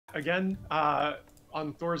again,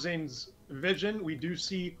 on Thorzain's vision, we do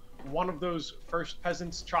see one of those first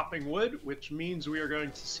peasants chopping wood, which means we are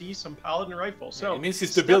going to see some paladin rifles. So it means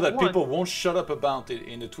it's the build that people won't shut up about it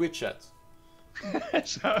in the Twitch chat.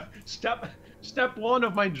 So step one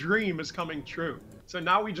of my dream is coming true. So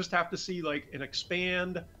now we just have to see like an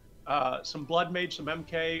expand, some blood mage, some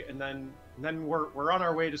MK, and then we're on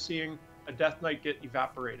our way to seeing a death knight get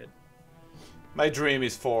evaporated. My dream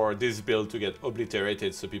is for this build to get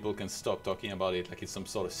obliterated so people can stop talking about it like it's some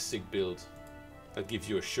sort of sick build that gives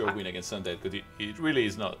you a sure win against undead, because it really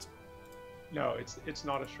is not. No, it's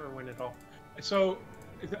not a sure win at all. So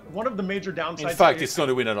one of the major downsides... In fact, it's not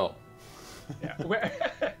a win at all. Yeah,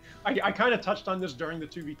 I kind of touched on this during the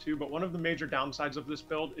 2v2, but one of the major downsides of this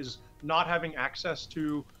build is not having access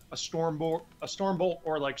to a Stormbolt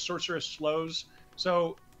or like Sorceress Slows.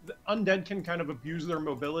 So the undead can kind of abuse their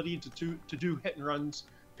mobility to do hit and runs,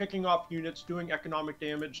 picking off units, doing economic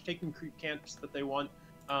damage, taking creep camps that they want.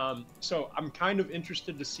 So I'm kind of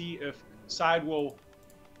interested to see if SyDe will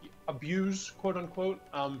abuse, quote unquote,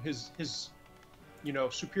 his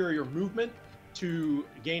superior movement to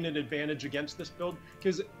gain an advantage against this build.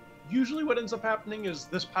 Because usually what ends up happening is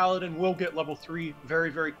this paladin will get level 3 very,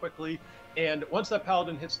 very quickly. And once that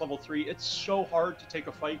paladin hits level 3, it's so hard to take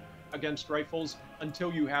a fight against rifles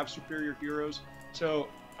until you have superior heroes. So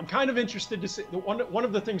I'm kind of interested to see, one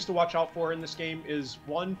of the things to watch out for in this game is,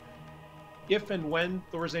 one, if and when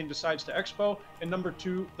Thorzain decides to expo, and number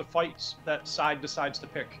 2, the fights that SyDe decides to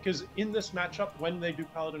pick. Because in this matchup, when they do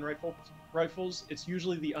paladin rifles, it's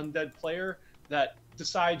usually the undead player that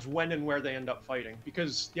decides when and where they end up fighting,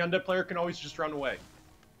 because the undead player can always just run away.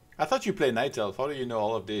 I thought you play Night Elf. How do you know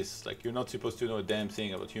all of this? Like, you're not supposed to know a damn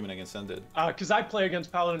thing about human against undead. Because I play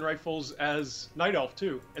against paladin rifles as Night Elf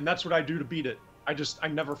too, and that's what I do to beat it. I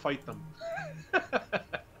never fight them.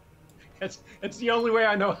 It's the only way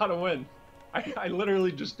I know how to win. I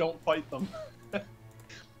literally just don't fight them.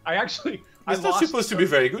 It's not supposed to be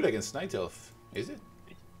very good against Night Elf, is it?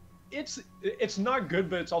 It's not good,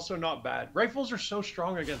 but it's also not bad. Rifles are so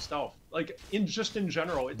strong against elf, like in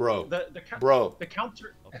general. The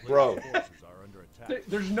counter.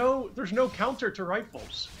 There's no counter to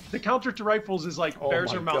rifles. The counter to rifles is like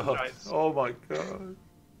bears or mountain giants. Oh my god.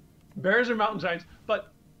 Bears or mountain giants,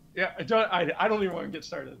 but yeah, I don't even want to get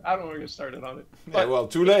started. I don't want to get started on it. But yeah, well,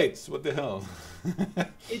 too late. What the hell?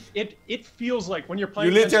 it feels like when you're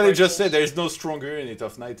playing. You literally just said there is no stronger unit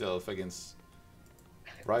of Night Elf against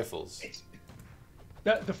rifles.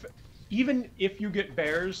 Even if you get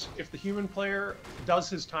bears, if the human player does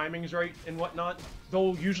his timings right and whatnot,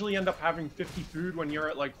 they'll usually end up having 50 food when you're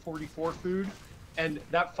at like 44 food, and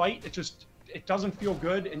that fight it doesn't feel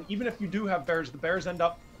good. And even if you do have bears, the bears end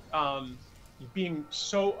up being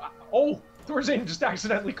so... Oh, Thorzain just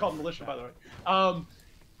accidentally called militia, by the way.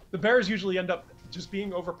 The bears usually end up just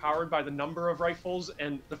being overpowered by the number of rifles,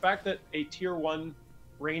 and the fact that a tier 1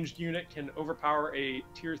 ranged unit can overpower a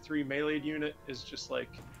tier 3 meleeed unit is just like,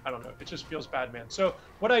 I don't know, it just feels bad, man. So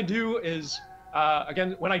what I do is,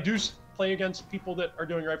 again, when I do play against people that are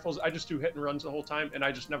doing rifles, I just do hit and runs the whole time, and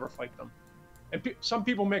I just never fight them. And some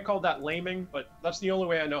people may call that laming, but that's the only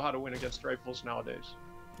way I know how to win against rifles nowadays.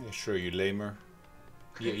 Yeah, sure, you lamer.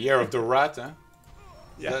 Year of the rat, huh?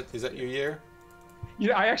 Yeah. Is that your year?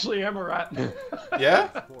 Yeah, I actually am a rat. Yeah?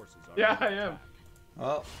 Yeah, I am.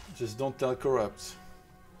 Well, just don't tell Corrupt.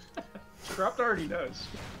 Corrupt already knows.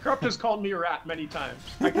 Corrupt has called me a rat many times.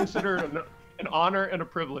 I consider it an honor and a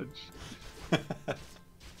privilege.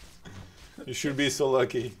 You should be so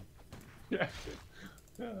lucky. Yeah.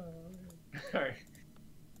 Alright.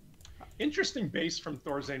 Interesting base from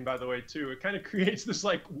Thorzain, by the way, too. It kind of creates this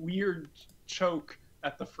like weird choke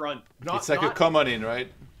at the front. It's like a common in,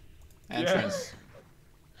 right? Entrance.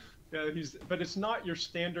 Yeah, but it's not your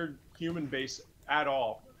standard human base at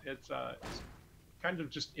all. It's kind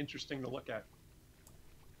of just interesting to look at.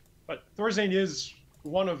 But Thorzain is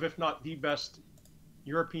one of, if not the best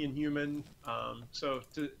European human. So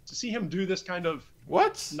to see him do this kind of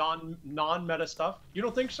non-meta stuff, you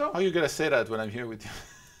don't think so? How are you gonna say that when I'm here with you?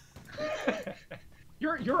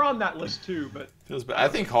 You're on that list too, but feels bad. I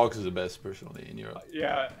think Hawk is the best personally in Europe.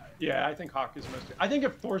 Yeah, I think Hawk is most. I think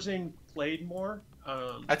if Thorzain played more,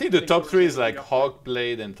 I think the top 3 is like Hawk,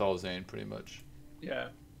 Blade, and Thorzain, pretty much. Yeah.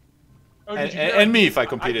 Oh, and me if I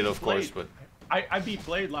competed, of course, but I beat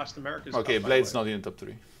Blade last America's. Okay, Cup, Blade's not in the top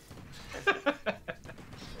 3.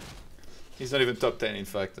 He's not even top 10, in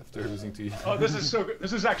fact, after losing to you. Oh, this is so good.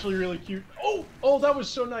 This is actually really cute. Oh, that was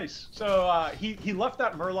so nice. So he left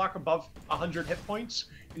that Murloc above 100 hit points,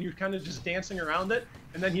 and you're kind of just dancing around it.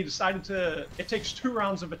 And then he decided to, it takes 2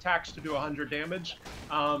 rounds of attacks to do 100 damage,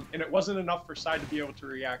 and it wasn't enough for SyDe to be able to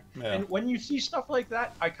react. Yeah. And when you see stuff like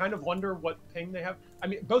that, I kind of wonder what ping they have. I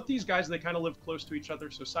mean, both these guys, they kind of live close to each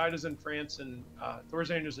other. So SyDe is in France and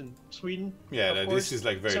Thorzain is in Sweden. Yeah, this is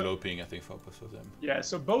like very low ping, I think, for both of them. Yeah,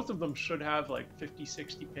 so both of them should have like 50,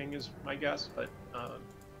 60 ping is my guess. But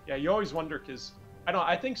yeah, you always wonder because,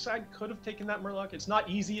 I think SyDe could have taken that Murloc. It's not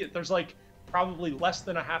easy. There's like probably less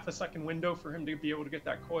than a half a second window for him to be able to get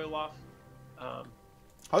that coil off.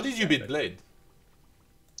 How did you beat Blade?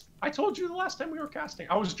 I told you the last time we were casting.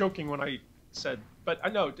 I was joking when I said, but I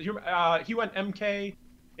know he went MK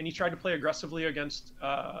and he tried to play aggressively against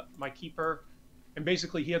my keeper, and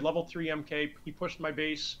basically he had level 3 MK. He pushed my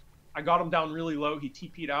base. I got him down really low. He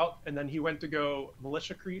TP'd out, and then he went to go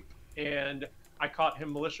militia creep, and I caught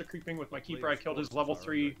him militia creeping with my keeper. I killed his level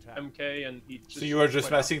 3 MK, and he just. So you were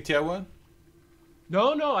just messing tier 1?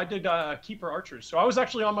 No, I did keeper archers. So I was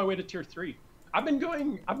actually on my way to tier 3. I've been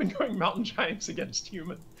going mountain giants against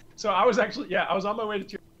human. So I was actually I was on my way to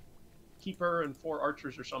tier keeper and 4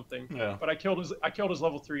 archers or something. Yeah. But I killed his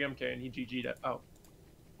level 3 MK and he GG'd it. Oh.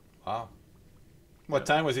 Wow. What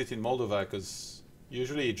time was it in Moldova? Because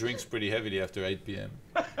usually he drinks pretty heavily after 8 p.m.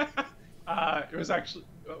 It was actually,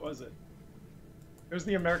 what was it? It was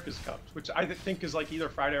the America's Cup, which I think is like either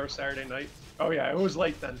Friday or Saturday night. Oh yeah, it was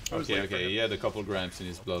late then. Okay, he had a couple grams in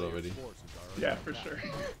his blood already. Yeah, for sure.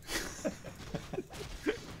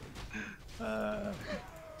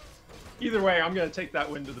 Either way, I'm gonna take that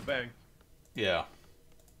win to the bank. Yeah.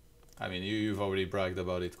 I mean, you've already bragged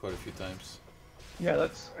about it quite a few times. Yeah,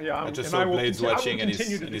 I just saw Blade's watching and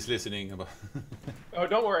he's listening about. Oh,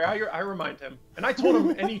 don't worry, I remind him, and I told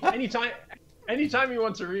him anytime he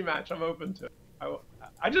wants a rematch, I'm open to it.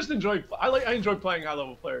 I just enjoy. I enjoy playing high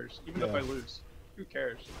level players, even if I lose. Who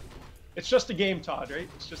cares? It's just a game, Todd. Right?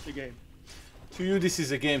 It's just a game. To you, this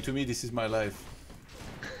is a game. To me, this is my life.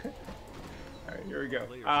 All right, here we go.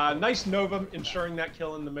 Nice Nova ensuring that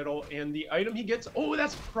kill in the middle, and the item he gets. Oh,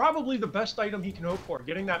 that's probably the best item he can hope for.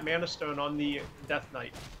 Getting that Mana Stone on the Death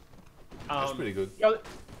Knight. That's pretty good.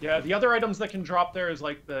 Yeah, the other items that can drop there is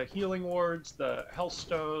like the Healing Wards, the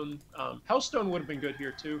Hellstone. Hellstone would have been good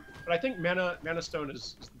here too, but I think Mana Stone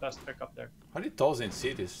is the best pick up there. How did Thorzain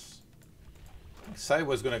see this? SyDe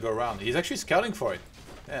was gonna go around. He's actually scouting for it.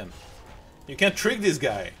 Damn. You can't trick this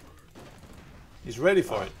guy. He's ready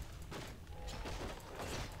for it.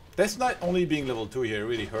 That's not only being level 2 here, it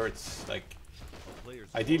really hurts. Like,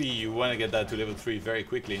 ideally you want to get that to level 3 very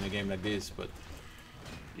quickly in a game like this, but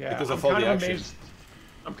yeah, because of all the action.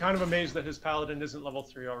 I'm kind of amazed that his paladin isn't level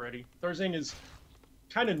 3 already. Thorzain is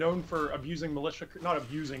kind of known for abusing militia, not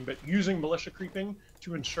abusing, but using militia creeping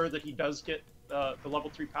to ensure that he does get the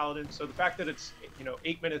level 3 paladin. So the fact that it's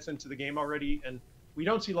 8 minutes into the game already and we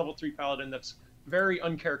don't see level 3 paladin, that's very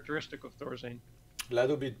uncharacteristic of Thorzain.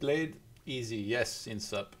 Lado beat Blade, easy, yes, in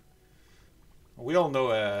sub. We all know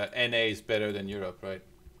NA is better than Europe, right?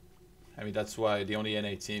 I mean, that's why the only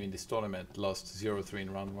NA team in this tournament lost 0-3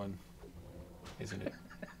 in round 1, isn't it?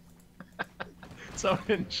 Someone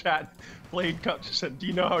in chat, Blade Cup just said, "Do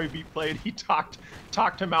you know how he beat Blade? He talked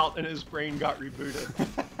him out, and his brain got rebooted."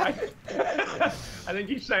 I think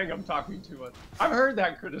he's saying I'm talking too much. I've heard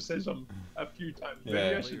that criticism a few times.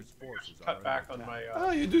 Maybe I should cut back on my.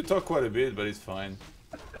 Oh, you do talk quite a bit, but it's fine.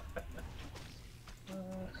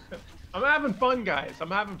 I'm having fun, guys.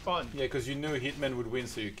 I'm having fun. Yeah, because you knew Hitman would win,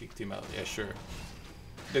 so you kicked him out. Yeah, sure.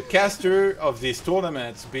 The caster of these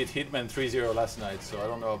tournaments beat Hitman 3-0 last night, so I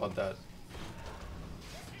don't know about that.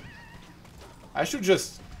 I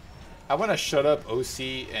want to shut up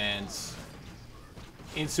OC and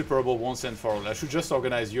Insuperable once and for all. I should just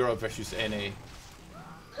organize Europe versus NA.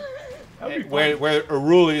 Where a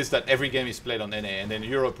rule is that every game is played on NA, and then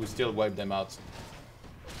Europe will still wipe them out.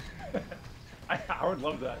 I would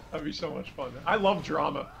love that. That'd be so much fun. I love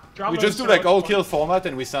drama. We just do like all kill format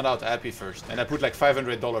and we send out Happy first. And I put like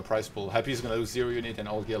 $500 prize pool. Happy's gonna lose 0 unit and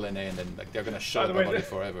all kill NA, and then like they're gonna shut up about it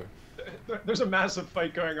forever. There's a massive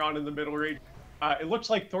fight going on in the middle range. It looks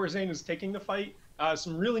like Thorzain is taking the fight.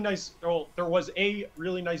 Some really nice. Well, there was a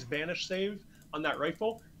really nice banish save on that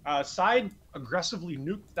rifle. SyDe aggressively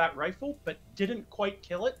nuked that rifle, but didn't quite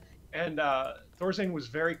kill it. And Thorzain was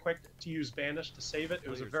very quick to use Banish to save it. It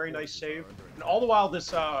was a very nice save. And all the while, this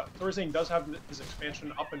Thorzain does have his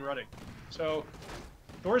expansion up and running. So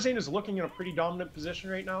Thorzain is looking in a pretty dominant position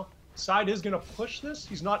right now. SyDe is going to push this.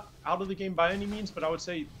 He's not out of the game by any means, but I would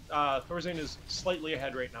say Thorzain is slightly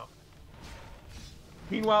ahead right now.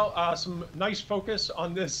 Meanwhile, some nice focus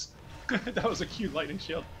on this. That was a cute lightning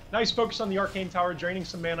shield. Nice focus on the Arcane Tower, draining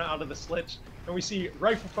some mana out of the Slitch. And we see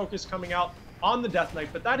Rifle Focus coming out. on the Death Knight,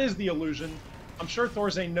 but that is the illusion. I'm sure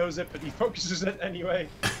Thorzain knows it, but he focuses it anyway.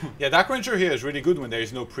 Yeah, Dark Ranger here is really good when there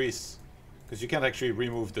is no priest, because you can't actually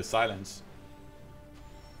remove the silence.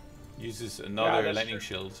 Uses another lightning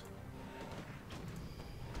shield.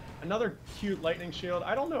 Another cute lightning shield.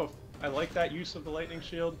 I don't know if I like that use of the lightning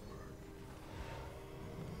shield.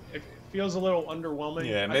 It feels a little underwhelming.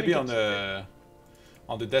 Yeah, maybe on the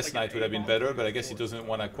Death Knight would have been better, but I guess he doesn't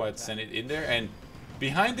want to quite send it in there. And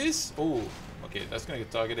behind this, oh, okay, that's gonna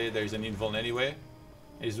get targeted. There's an invuln anyway.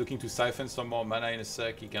 He's looking to siphon some more mana in a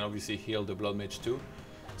sec. He can obviously heal the Blood Mage too.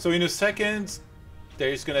 So in a second,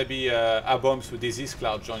 there's gonna be Aboms with Disease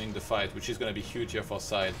Cloud joining the fight, which is gonna be huge here for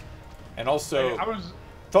side. And also,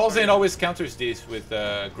 Thorzain always counters this with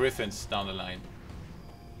Griffins down the line.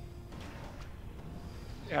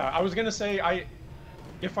 Yeah, I was gonna say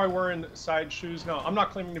if I were in Side shoes, no, I'm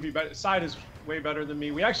not claiming to be better. Side is way better than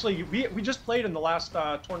me. We actually we just played in the last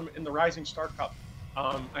tournament in the Rising Star Cup.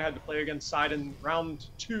 I had to play against Side in round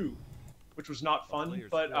 2, which was not fun.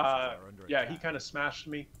 But yeah, he kind of smashed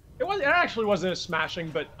me. It actually wasn't a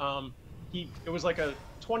smashing, but it was like a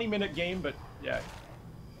 20-minute game. But yeah,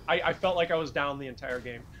 I felt like I was down the entire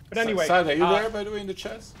game. But anyway, Side, are you there by the way in the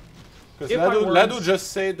chat? Because Lado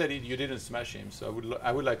just said that you didn't smash him, so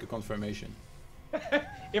I would like a confirmation.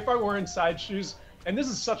 If I were in Side shoes, and this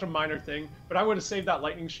is such a minor thing, but I would have saved that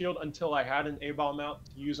lightning shield until I had an A-bomb out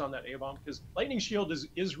to use on that A-bomb, because lightning shield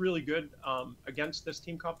is really good against this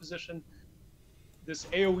team composition. This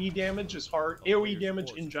AoE damage is hard. AoE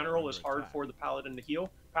damage in general is hard for the Paladin to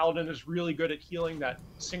heal. Paladin is really good at healing that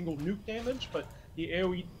single nuke damage, but the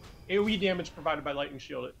AoE damage provided by lightning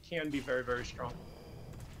shield, it can be very, very strong.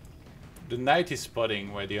 The Knight is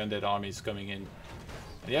spotting where the undead army is coming in.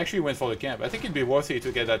 And he actually went for the camp. I think it'd be worth it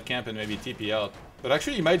to get that camp and maybe TP out. But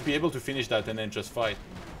actually he might be able to finish that and then just fight.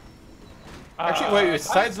 Actually, wait, his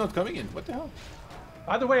side's not coming in. What the hell?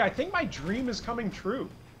 By the way, I think my dream is coming true.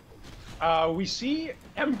 We see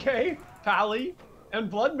MK, Pally, and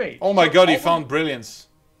Bloodmate. Oh my god, he found Brilliance.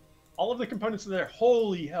 All of the components are there.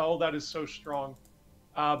 Holy hell, that is so strong.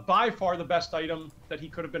 By far the best item that he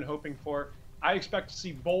could have been hoping for. I expect to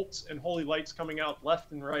see bolts and holy lights coming out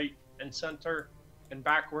left and right and center and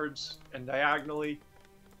backwards and diagonally.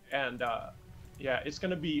 And yeah, it's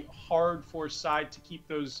going to be hard for Side to keep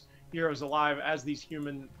those heroes alive as these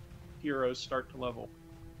human heroes start to level.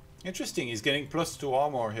 Interesting, he's getting +2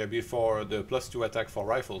 armor here before the +2 attack for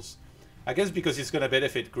rifles. I guess because it's going to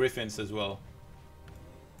benefit Griffins as well.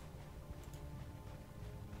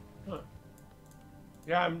 Huh.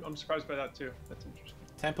 Yeah, I'm surprised by that too. That's interesting.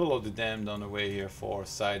 Temple of the Damned on the way here for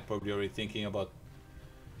Side, probably already thinking about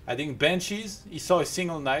adding Banshees. He saw a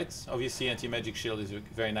single knight. Obviously anti-magic shield is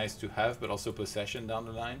very nice to have, but also possession down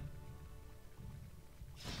the line.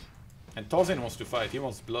 And Thorzain wants to fight, he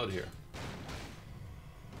wants blood here.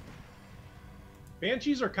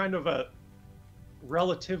 Banshees are kind of a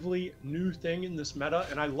relatively new thing in this meta,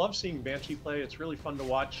 and I love seeing Banshee play. It's really fun to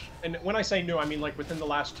watch. And when I say new, I mean like within the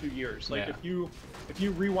last 2 years. Like yeah. if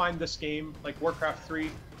you rewind this game, like Warcraft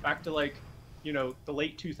 3, back to like, you know, the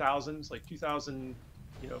late 2000s, like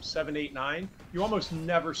 2007, 8, 9, you almost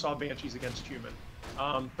never saw Banshees against human.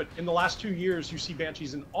 But in the last 2 years, you see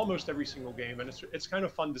Banshees in almost every single game, and it's kind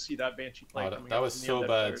of fun to see that Banshee play. Oh, that was so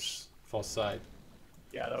bad for Side.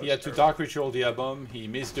 Yeah, that was he had to Dark Ritual the Abom. He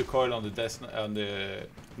missed the coil on the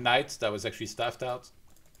Knight that was actually staffed out.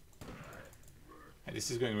 And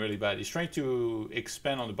this is going really bad. He's trying to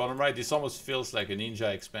expand on the bottom right. This almost feels like a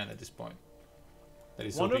ninja expand at this point. That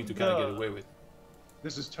he's hoping to kind of get away with.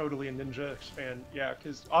 This is totally a ninja expand, yeah,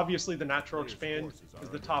 because obviously the natural expand is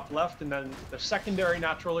the top left, and then the secondary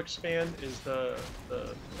natural expand is the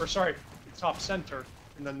top center,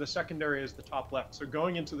 and then the secondary is the top left. So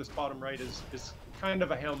going into this bottom right is kind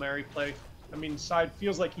of a Hail Mary play. I mean, Side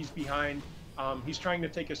feels like he's behind. He's trying to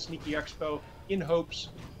take a sneaky expo in hopes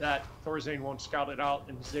that Thorzain won't scout it out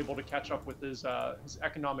and he's able to catch up with his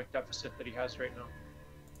economic deficit that he has right now.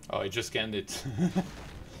 Oh, he just scanned it.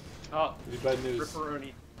 Oh, bad news.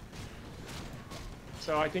 Ripperoni.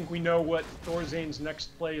 So I think we know what Thorzain's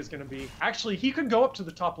next play is going to be. Actually, he could go up to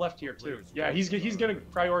the top left here too. Yeah, he's going to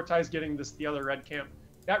prioritize getting the other red camp.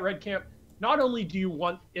 That red camp, not only do you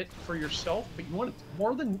want it for yourself, but you want it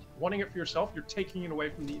more than wanting it for yourself, you're taking it away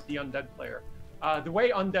from the undead player. The way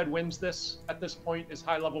undead wins this at this point is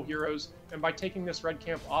high-level heroes, and by taking this red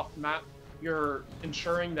camp off the map, you're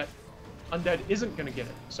ensuring that undead isn't going to get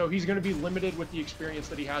it. So he's going to be limited with the experience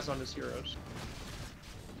that he has on his heroes.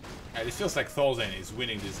 And it feels like Thorzain is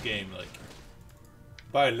winning this game, like,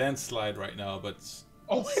 by a landslide right now, but...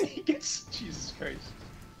 Oh, and he gets... Jesus Christ.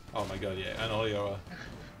 Oh my god, yeah, and Oliora.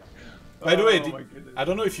 By the way, I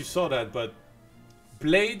don't know if you saw that, but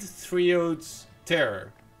Blade 3-0'd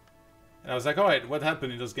Terror. And I was like, alright, what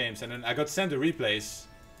happened in those games? And then I got sent the replays.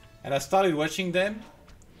 And I started watching them.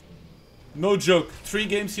 No joke. 3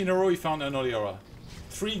 games in a row he found Unholy Aura.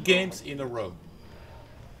 3 games in a row.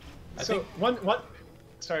 I think one.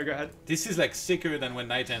 Sorry, go ahead. this is like sicker than when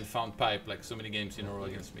Night End found Pipe like so many games in a row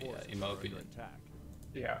against me, in my opinion.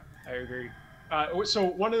 Yeah, I agree. So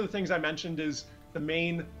one of the things I mentioned is the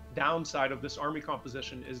main downside of this army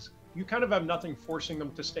composition is you kind of have nothing forcing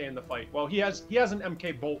them to stay in the fight. Well, he has an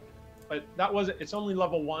MK Bolt, but it's only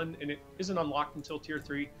level 1 and it isn't unlocked until tier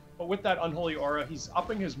 3. But with that Unholy Aura, he's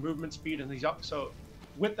upping his movement speed, and so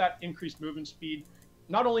with that increased movement speed,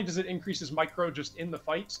 not only does it increase his micro just in the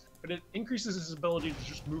fights, but it increases his ability to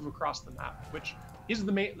just move across the map, which is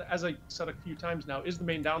the main, as I said a few times now, is the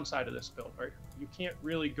main downside of this build, right? You can't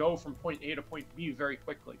really go from point A to point B very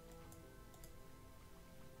quickly.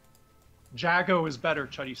 Jago is better,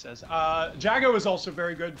 Chuddy says. Jago is also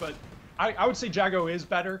very good, but I would say Jago is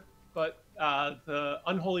better, but the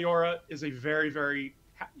Unholy Aura is a very, very...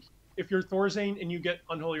 If you're Thorzain and you get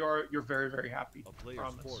Unholy Aura, you're very, very happy.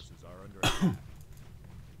 Promise.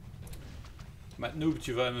 Matt Noob,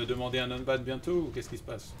 tu vas me demander un unban bientôt ou qu'est-ce qui se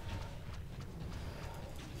passe?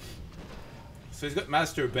 So he's got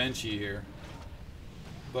Master Banshee here.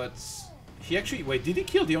 But he actually... Wait, did he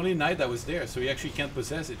kill the only knight that was there? So he actually can't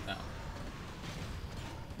possess it now.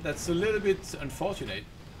 That's a little bit unfortunate.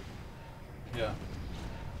 Yeah.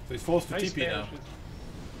 So he's forced to Nice TP now.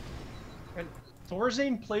 And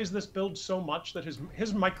Thorzain plays this build so much that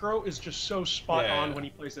his micro is just so spot on when he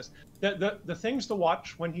plays this. The things to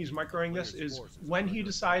watch when he's microing this is when he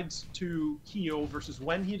decides to heal versus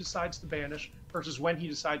when he decides to banish versus when he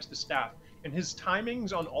decides to staff. And his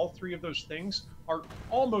timings on all 3 of those things are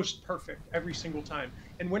almost perfect every single time.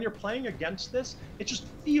 And when you're playing against this, it just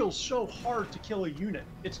feels so hard to kill a unit.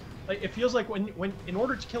 It's like, it feels like when in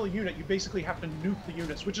order to kill a unit, you basically have to nuke the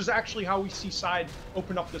units, which is actually how we see SyDe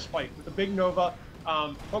open up this fight with a big Nova,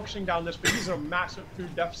 focusing down this, but he's in a massive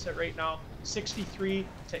food deficit right now, 63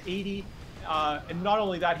 to 80. And not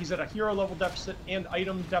only that, he's at a hero level deficit and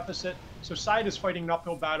item deficit. So SyDe is fighting an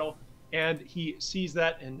uphill battle, and he sees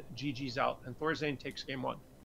that and GG's out, and Thorzain takes game 1.